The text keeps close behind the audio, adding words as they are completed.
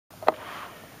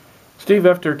Steve,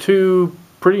 after two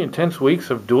pretty intense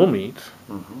weeks of dual meets,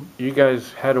 hmm you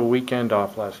guys had a weekend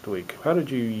off last week. How did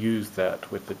you use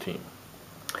that with the team?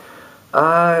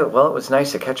 well, it was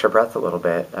nice to catch our breath a little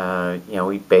bit.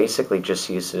 We basically just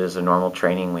used it as a normal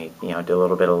training week. Did a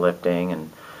little bit of lifting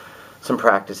and some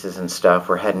practices and stuff.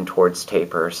 We're heading towards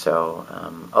taper, so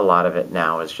a lot of it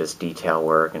now is just detail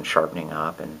work and sharpening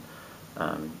up, and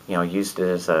used it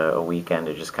as a weekend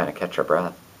to just kind of catch our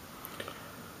breath.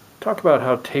 Talk about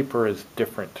how taper is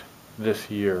different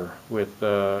this year with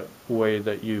the way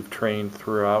that you've trained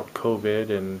throughout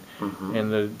COVID hmm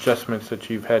and the adjustments that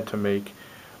you've had to make.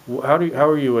 How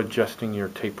are you adjusting your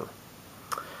taper?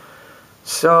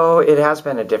 So it has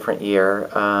been a different year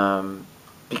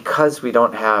because we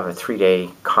don't have a 3-day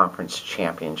conference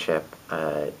championship,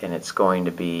 and it's going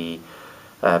to be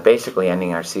basically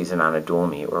ending our season on a dual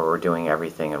meet where we're doing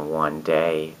everything in one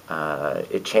day.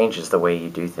 It changes the way you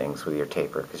do things with your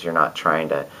taper because you're not trying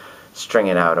to string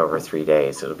it out over 3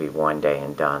 days. It'll be one day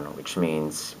and done, which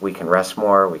means we can rest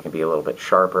more, we can be a little bit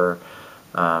sharper.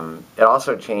 It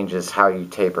also changes how you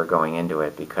taper going into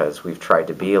it because we've tried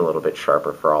to be a little bit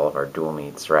sharper for all of our dual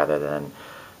meets rather than,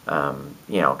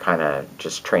 kind of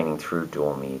just training through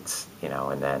dual meets,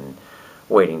 and then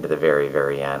waiting to the very,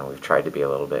 very end. We've tried to be a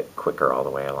little bit quicker all the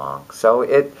way along. So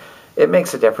it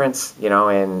makes a difference,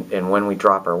 in when we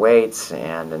drop our weights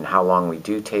and in how long we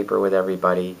do taper with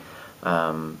everybody.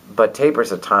 But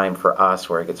taper's a time for us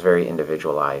where it gets very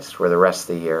individualized, where the rest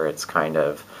of the year it's kind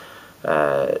of,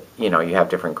 you have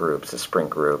different groups, a sprint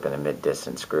group and a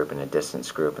mid-distance group and a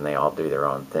distance group, and they all do their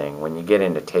own thing. When you get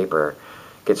into taper,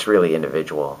 it gets really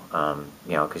individual,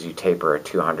 because you taper a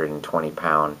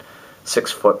 220-pound,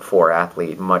 6'4"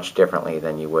 athlete much differently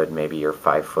than you would maybe your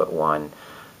 5'1",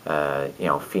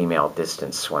 female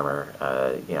distance swimmer.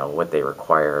 What they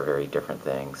require are very different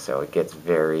things. So it gets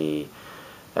very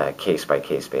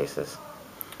case-by-case basis.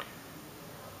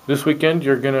 This weekend,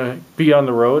 you're going to be on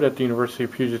the road at the University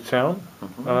of Puget Sound.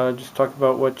 hmm Just talk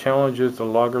about what challenges the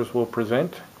loggers will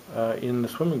present in the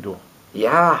swimming duel.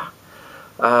 Yeah.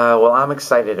 Well, I'm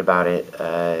excited about it.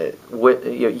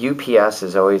 UPS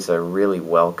is always a really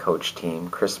well-coached team.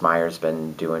 Chris Meyer's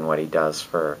been doing what he does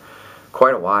for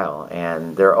quite a while,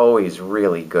 and they're always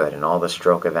really good in all the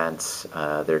stroke events.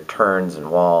 Their turns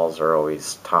and walls are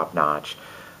always top-notch.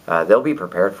 They'll be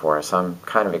prepared for us. I'm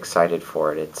kind of excited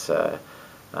for it.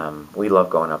 We love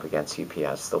going up against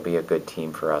UPS. They'll be a good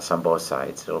team for us on both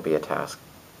sides. It'll be a task.